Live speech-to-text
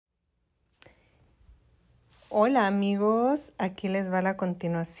Hola amigos, aquí les va la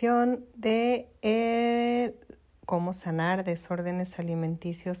continuación de cómo sanar desórdenes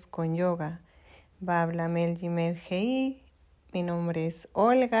alimenticios con yoga. Babla Mel Jimer Gei, mi nombre es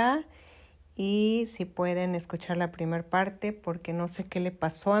Olga y si pueden escuchar la primera parte porque no sé qué le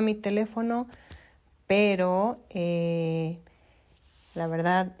pasó a mi teléfono, pero la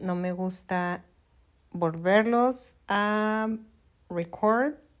verdad no me gusta volverlos a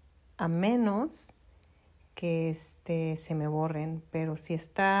record a menos que se me borren, pero si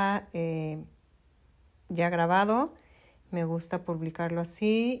está ya grabado, me gusta publicarlo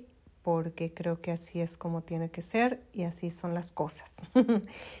así porque creo que así es como tiene que ser y así son las cosas.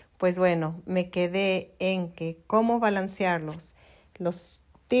 Pues bueno, me quedé en que cómo balancearlos. Los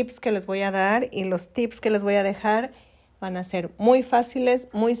tips que les voy a dar y los tips que les voy a dejar van a ser muy fáciles,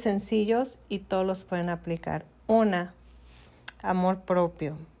 muy sencillos y todos los pueden aplicar. Una, amor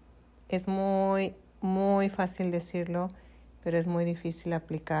propio. Es muy fácil decirlo, pero es muy difícil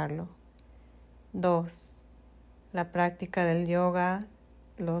aplicarlo. 2. La práctica del yoga,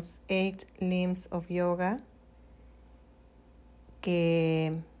 los 8 limbs of yoga,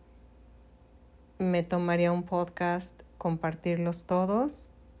 que me tomaría un podcast compartirlos todos,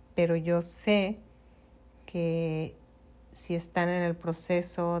 pero yo sé que si están en el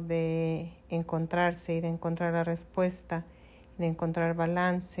proceso de encontrarse y de encontrar la respuesta, de encontrar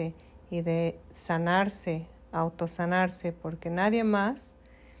balance y de sanarse, autosanarse, porque nadie más,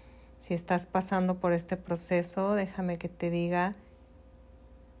 si estás pasando por este proceso, déjame que te diga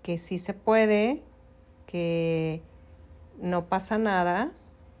que sí se puede, que no pasa nada,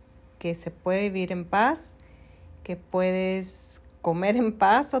 que se puede vivir en paz, que puedes comer en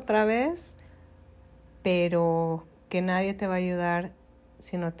paz otra vez, pero que nadie te va a ayudar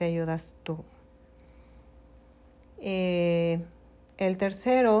si no te ayudas tú. El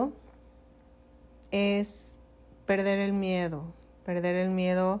tercero es perder el miedo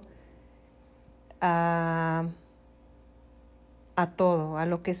a todo, a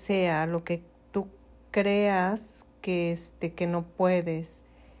lo que sea, a lo que tú creas que no puedes.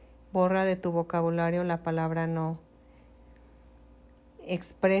 Borra de tu vocabulario la palabra no.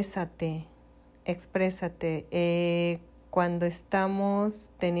 Exprésate. Cuando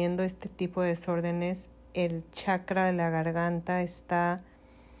estamos teniendo este tipo de desórdenes, el chakra de la garganta está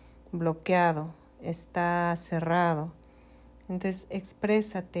bloqueado, está cerrado. Entonces,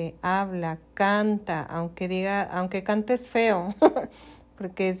 exprésate, habla, canta, aunque cantes feo,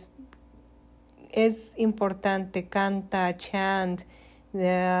 porque es importante, canta, chant,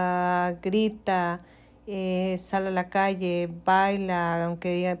 grita, sal a la calle, baila,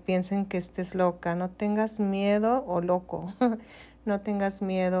 aunque piensen que estés loca. No tengas miedo o loco, no tengas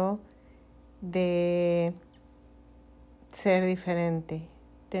miedo de ser diferente,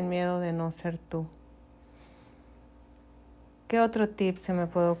 ten miedo de no ser tú. ¿Qué otro tip se me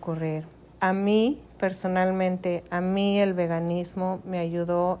puede ocurrir? A mí, personalmente, el veganismo me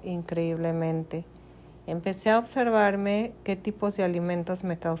ayudó increíblemente. Empecé a observarme qué tipos de alimentos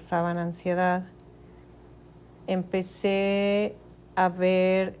me causaban ansiedad. Empecé a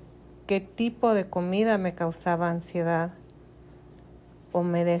ver qué tipo de comida me causaba ansiedad o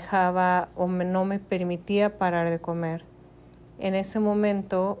no me permitía parar de comer. En ese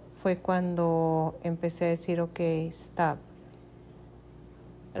momento fue cuando empecé a decir, ok, stop.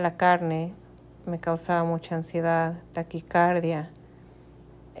 La carne me causaba mucha ansiedad, taquicardia,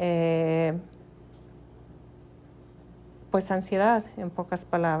 pues ansiedad, en pocas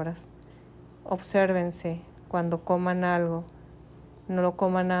palabras. Obsérvense cuando coman algo, no lo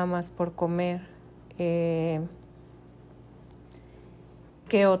coman nada más por comer. ¿Qué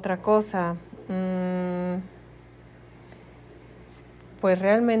otra cosa? Pues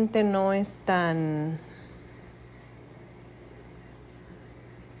realmente no es tan...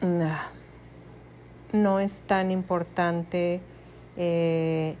 No es tan importante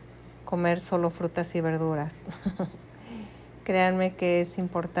comer solo frutas y verduras. Créanme que es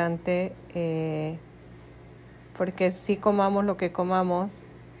importante porque si comamos lo que comamos,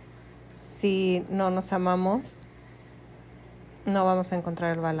 si no nos amamos, no vamos a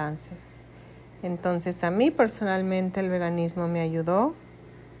encontrar el balance. Entonces, a mí personalmente el veganismo me ayudó,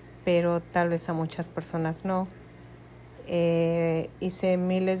 pero tal vez a muchas personas no. Hice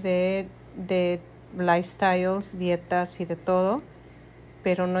miles de lifestyles, dietas y de todo,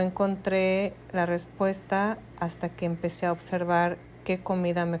 pero no encontré la respuesta hasta que empecé a observar qué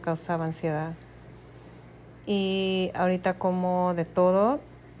comida me causaba ansiedad. Y ahorita como de todo,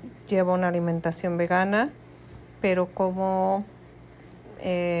 llevo una alimentación vegana, pero como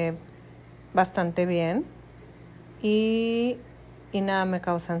bastante bien y nada me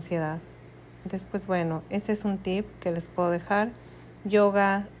causa ansiedad. Después, bueno, ese es un tip que les puedo dejar.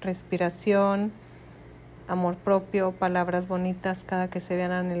 Yoga, respiración, amor propio, palabras bonitas cada que se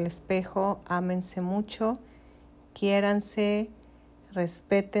vean en el espejo. Ámense mucho, quiéranse,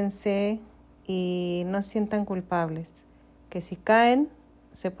 respétense y no se sientan culpables. Que si caen,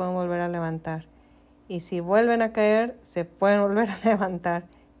 se pueden volver a levantar. Y si vuelven a caer, se pueden volver a levantar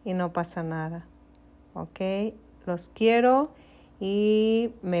y no pasa nada. ¿Ok? Los quiero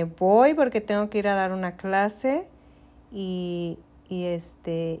y me voy porque tengo que ir a dar una clase y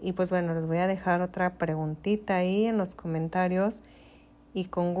pues bueno, les voy a dejar otra preguntita ahí en los comentarios y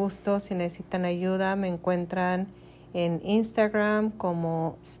con gusto, si necesitan ayuda, me encuentran en Instagram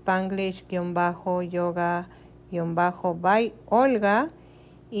como Spanglish-yoga-by Olga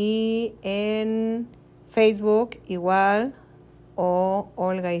y en Facebook igual o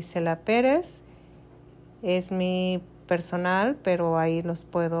Olga Isela Pérez. Es mi personal, pero ahí les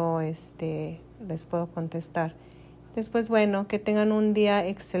puedo contestar. Después, bueno, que tengan un día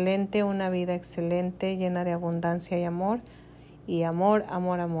excelente, una vida excelente, llena de abundancia y amor. Y amor,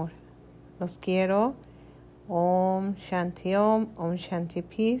 amor, amor. Los quiero. Om Shanti Om, Om Shanti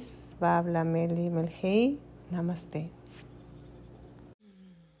Peace, Babla Meli Melhei, Namaste.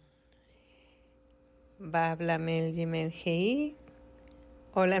 Babla Meli Melhei.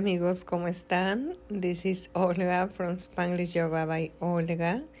 Hola amigos, ¿cómo están? This is Olga from Spanglish Yoga by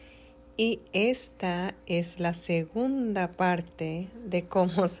Olga. Y esta es la segunda parte de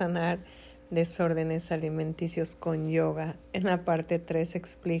cómo sanar desórdenes alimenticios con yoga. En la parte 3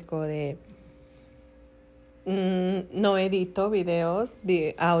 explico de no edito videos,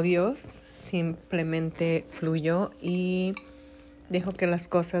 de audios, simplemente fluyo y dejo que las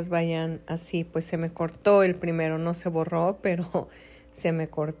cosas vayan así. Pues se me cortó el primero, no se borró, pero se me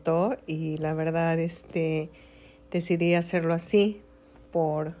cortó y la verdad decidí hacerlo así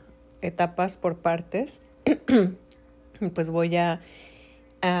por etapas, por partes. Pues voy a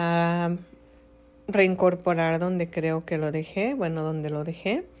reincorporar donde creo que lo dejé, donde lo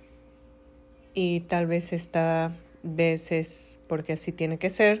dejé. Y tal vez esta vez es porque así tiene que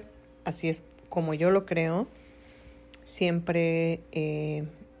ser, así es como yo lo creo. Siempre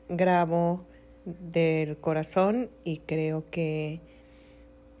grabo del corazón y creo que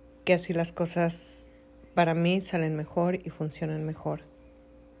así las cosas para mí salen mejor y funcionan mejor.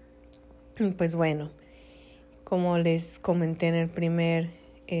 Pues bueno, como les comenté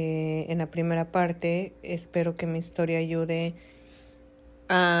en la primera parte, espero que mi historia ayude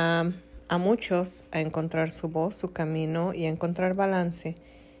a muchos a encontrar su voz, su camino y a encontrar balance,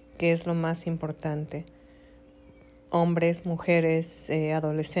 que es lo más importante. Hombres, mujeres,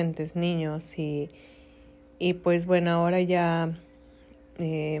 adolescentes, niños y pues bueno, ahora ya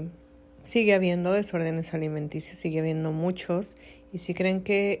sigue habiendo desórdenes alimenticios, sigue habiendo muchos. Y si creen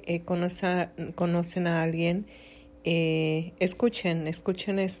que conocen a alguien, escuchen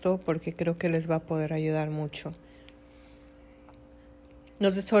esto porque creo que les va a poder ayudar mucho.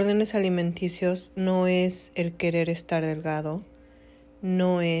 Los desórdenes alimenticios no es el querer estar delgado,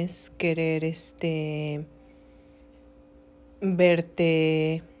 no es querer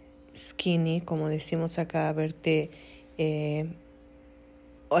verte skinny, como decimos acá, verte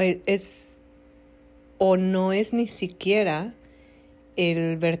no es ni siquiera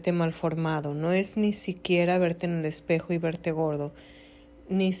el verte mal formado, no es ni siquiera verte en el espejo y verte gordo,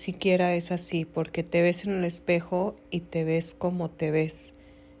 ni siquiera es así, porque te ves en el espejo y te ves como te ves,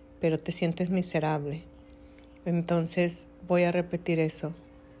 pero te sientes miserable. Entonces voy a repetir eso.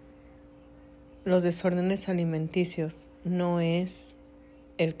 Los desórdenes alimenticios no es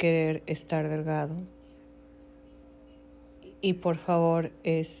el querer estar delgado. Y por favor,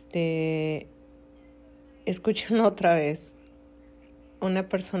 escuchen otra vez. Una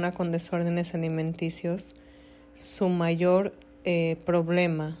persona con desórdenes alimenticios, su mayor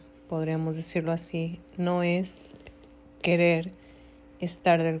problema, podríamos decirlo así, no es querer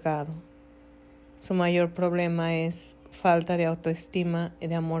estar delgado. Su mayor problema es falta de autoestima y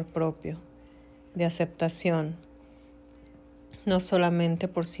de amor propio, de aceptación, no solamente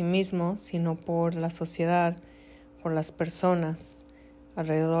por sí mismo, sino por la sociedad, por las personas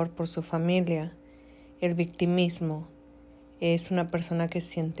alrededor, por su familia. El victimismo. Es una persona que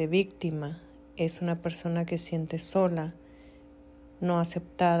siente víctima, es una persona que siente sola, no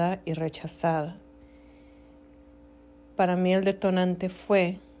aceptada y rechazada. Para mí el detonante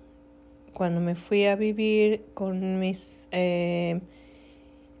fue cuando me fui a vivir con mis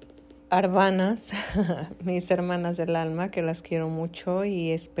hermanas, mis hermanas del alma, que las quiero mucho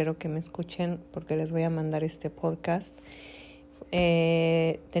y espero que me escuchen porque les voy a mandar este podcast.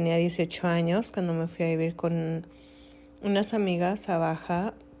 Tenía 18 años cuando me fui a vivir con unas amigas a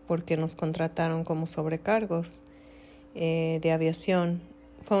Baja porque nos contrataron como sobrecargos de aviación.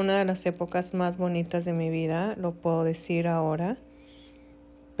 Fue una de las épocas más bonitas de mi vida, lo puedo decir ahora,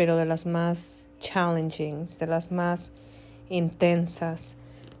 pero de las más challenging, de las más intensas,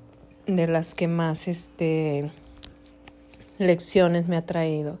 de las que más lecciones me ha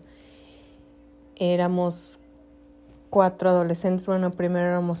traído. Éramos 4 adolescentes, bueno, primero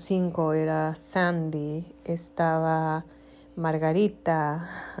éramos 5, era Sandy, estaba Margarita,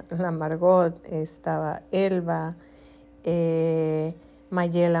 la Margot, estaba Elba,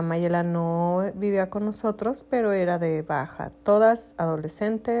 Mayela no vivía con nosotros, pero era de baja. Todas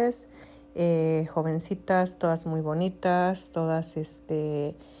adolescentes, jovencitas, todas muy bonitas, todas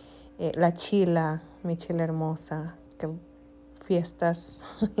la Chila, mi Chila hermosa, que fiestas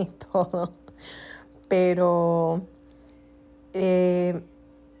y todo. Pero el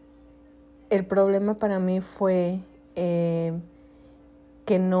problema para mí fue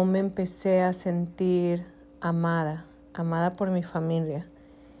que no me empecé a sentir amada por mi familia.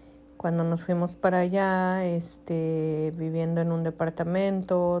 Cuando nos fuimos para allá, viviendo en un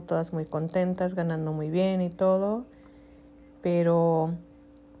departamento, todas muy contentas, ganando muy bien y todo, pero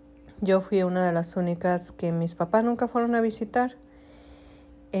yo fui una de las únicas que mis papás nunca fueron a visitar.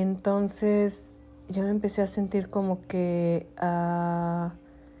 Entonces yo me empecé a sentir como que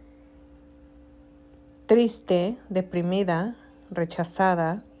triste, deprimida,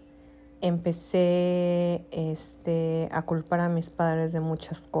 rechazada. Empecé a culpar a mis padres de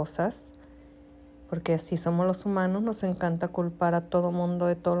muchas cosas, porque así somos los humanos, nos encanta culpar a todo mundo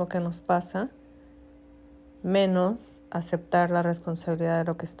de todo lo que nos pasa, menos aceptar la responsabilidad de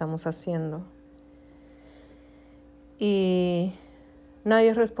lo que estamos haciendo. Y nadie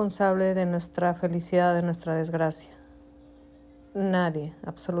es responsable de nuestra felicidad, de nuestra desgracia. Nadie,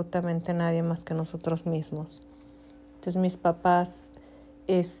 absolutamente nadie más que nosotros mismos. Entonces mis papás,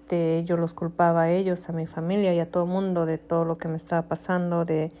 yo los culpaba a ellos, a mi familia y a todo el mundo de todo lo que me estaba pasando,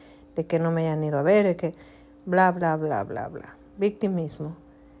 de que no me hayan ido a ver, de que bla, bla, bla, bla, bla. Victimismo.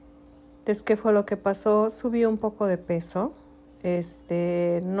 Entonces, ¿qué fue lo que pasó? Subí un poco de peso,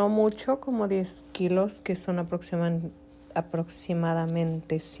 no mucho, como 10 kilos, que son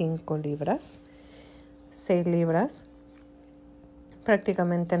aproximadamente 5 libras, 6 libras,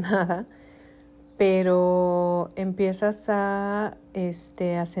 prácticamente nada. Pero empiezas a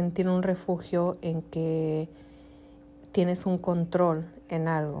sentir un refugio en que tienes un control en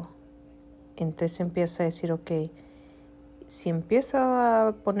algo. Entonces empieza a decir, ok, si empiezo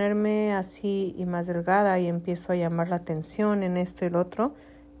a ponerme así y más delgada y empiezo a llamar la atención en esto y lo otro,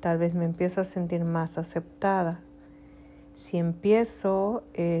 tal vez me empiezo a sentir más aceptada. Si empiezo,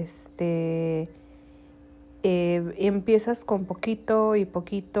 empiezas con poquito y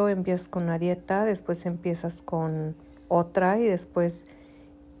poquito, empiezas con una dieta, después empiezas con otra y después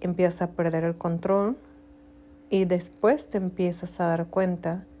empiezas a perder el control y después te empiezas a dar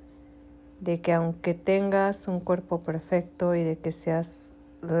cuenta de que aunque tengas un cuerpo perfecto y de que seas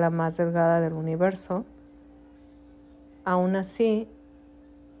la más delgada del universo, aún así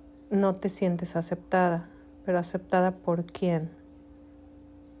no te sientes aceptada. ¿Pero aceptada por quién?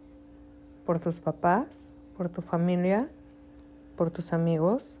 ¿Por tus papás? ¿Por tu familia? ¿Por tus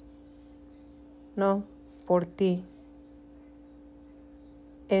amigos? No, por ti.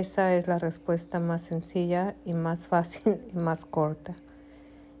 Esa es la respuesta más sencilla y más fácil y más corta.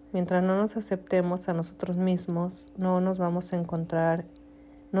 Mientras no nos aceptemos a nosotros mismos, no nos vamos a encontrar,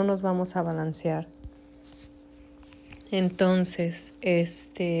 no nos vamos a balancear. Entonces,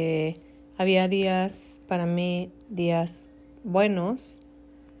 había días, para mí, días buenos,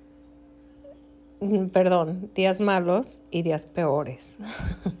 días malos y días peores.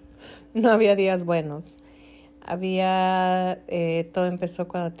 No había días buenos. Todo empezó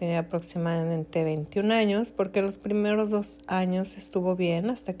cuando tenía aproximadamente 21 años, porque los primeros 2 años estuvo bien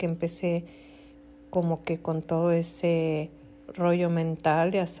hasta que empecé como que con todo ese rollo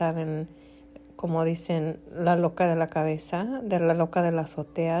mental, ya saben, como dicen, la loca de la cabeza, de la loca de la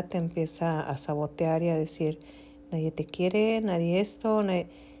azotea, te empieza a sabotear y a decir, nadie te quiere, nadie esto, nadie.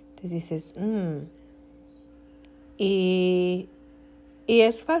 Entonces dices, Y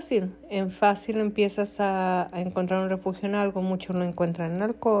es fácil, empiezas a encontrar un refugio en algo. Muchos lo encuentran en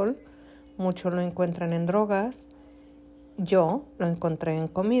alcohol, muchos lo encuentran en drogas. Yo lo encontré en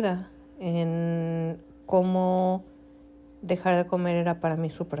comida, en cómo dejar de comer era para mí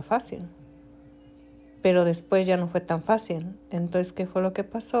súper fácil. Pero después ya no fue tan fácil. Entonces, ¿qué fue lo que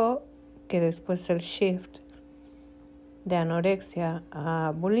pasó? Que después el shift de anorexia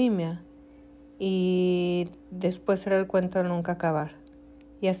a bulimia y después era el cuento de nunca acabar.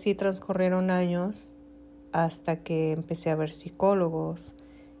 Y así transcurrieron años hasta que empecé a ver psicólogos,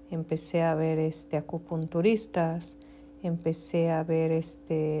 empecé a ver acupunturistas, empecé a ver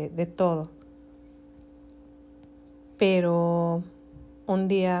de todo. Pero un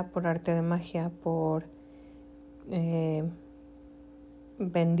día, por arte de magia, por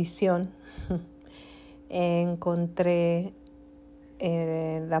bendición, encontré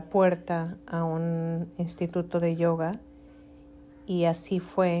la puerta a un instituto de yoga, y así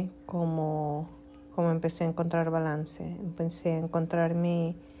fue como empecé a encontrar balance. Empecé a encontrar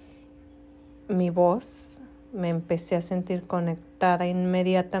mi voz, me empecé a sentir conectada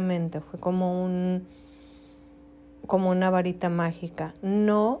inmediatamente. Fue como una varita mágica.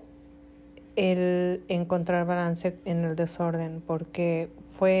 No el encontrar balance en el desorden, porque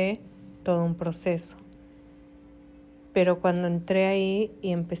fue todo un proceso. Pero cuando entré ahí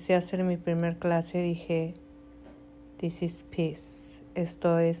y empecé a hacer mi primer clase, dije, this is peace.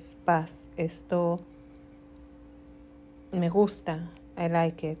 Esto es paz. Esto me gusta. I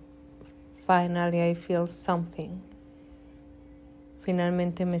like it. Finally I feel something.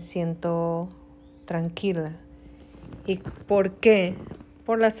 Finalmente me siento tranquila. ¿Y por qué?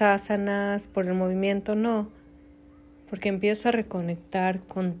 ¿Por las asanas? ¿Por el movimiento? No. Porque empiezas a reconectar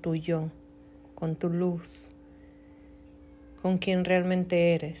con tu yo, con tu luz, con quien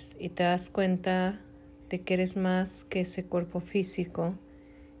realmente eres, y te das cuenta de que eres más que ese cuerpo físico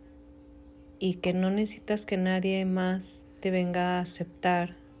y que no necesitas que nadie más te venga a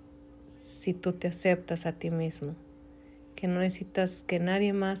aceptar si tú te aceptas a ti mismo, que no necesitas que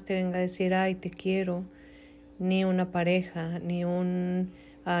nadie más te venga a decir ay te quiero, ni una pareja, ni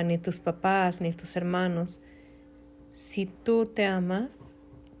tus papás, ni tus hermanos. Si tú te amas,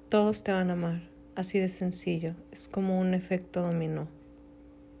 todos te van a amar. Así de sencillo. Es como un efecto dominó.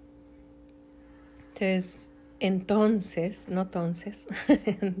 Entonces,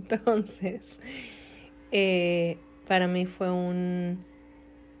 para mí fue una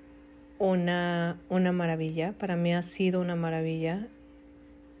maravilla. Para mí ha sido una maravilla.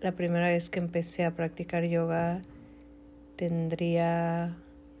 La primera vez que empecé a practicar yoga tendría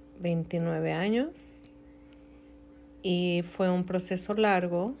 29 años y fue un proceso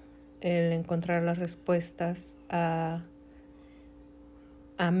largo el encontrar las respuestas a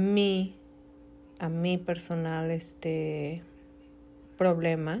mi personal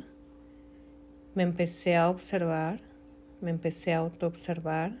problema. Me empecé a observar, me empecé a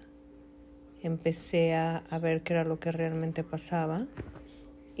autoobservar, empecé a ver qué era lo que realmente pasaba,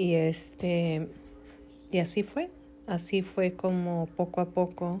 y así fue como poco a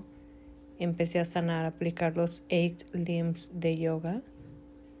poco empecé a sanar, a aplicar los 8 limbs de yoga.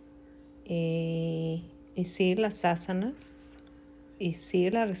 Y sí, las asanas, y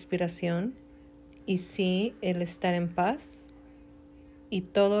sí, la respiración, y sí, el estar en paz, y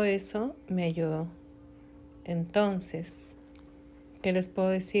todo eso me ayudó. Entonces, ¿qué les puedo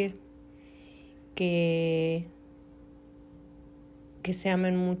decir? Que se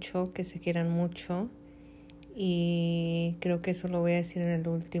amen mucho, que se quieran mucho, y creo que eso lo voy a decir en el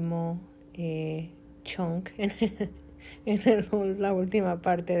último chunk, la última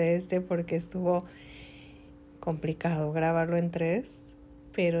parte de porque estuvo complicado grabarlo en 3,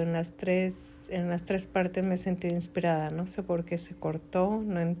 pero en las tres partes me sentí inspirada. No sé por qué se cortó,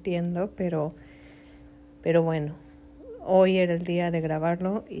 no entiendo, pero bueno, hoy era el día de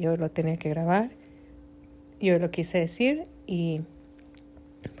grabarlo y hoy lo tenía que grabar y hoy lo quise decir, y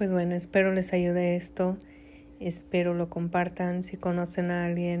pues bueno, espero les ayude esto, espero lo compartan. Si conocen a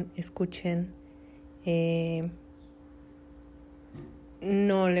alguien, escuchen.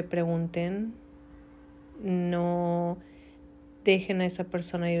 No le pregunten, no dejen a esa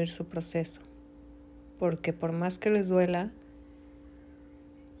persona vivir su proceso, porque por más que les duela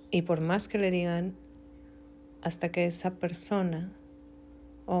y por más que le digan, hasta que esa persona,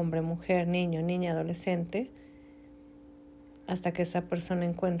 hombre, mujer, niño, niña, adolescente, hasta que esa persona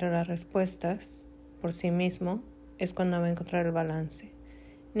encuentre las respuestas por sí mismo, es cuando va a encontrar el balance.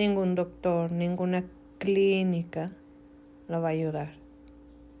 Ningún doctor, ninguna clínica lo va a ayudar.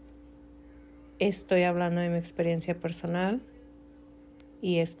 Estoy hablando de mi experiencia personal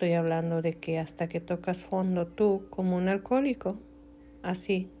y estoy hablando de que hasta que tocas fondo tú, como un alcohólico,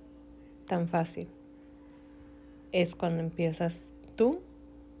 así, tan fácil, es cuando empiezas tú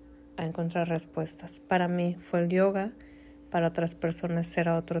a encontrar respuestas. Para mí fue el yoga, para otras personas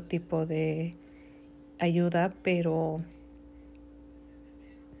será otro tipo de ayuda, pero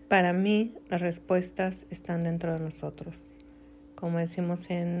para mí las respuestas están dentro de nosotros. Como decimos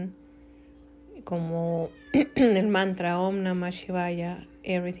como el mantra Om Namah Shivaya,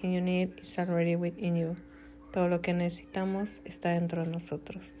 everything you need is already within you. Todo lo que necesitamos está dentro de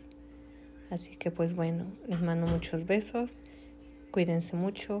nosotros. Así que pues bueno, les mando muchos besos Cuídense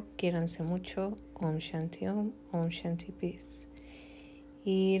mucho, quiéranse mucho. Om Shanti Om, Om Shanti Peace.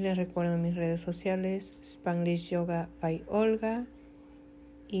 Y les recuerdo mis redes sociales, Spanglish Yoga by Olga,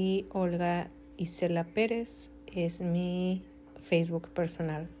 y Olga Isela Pérez es mi Facebook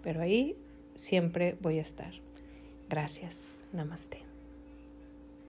personal, pero ahí siempre voy a estar. Gracias. Namaste.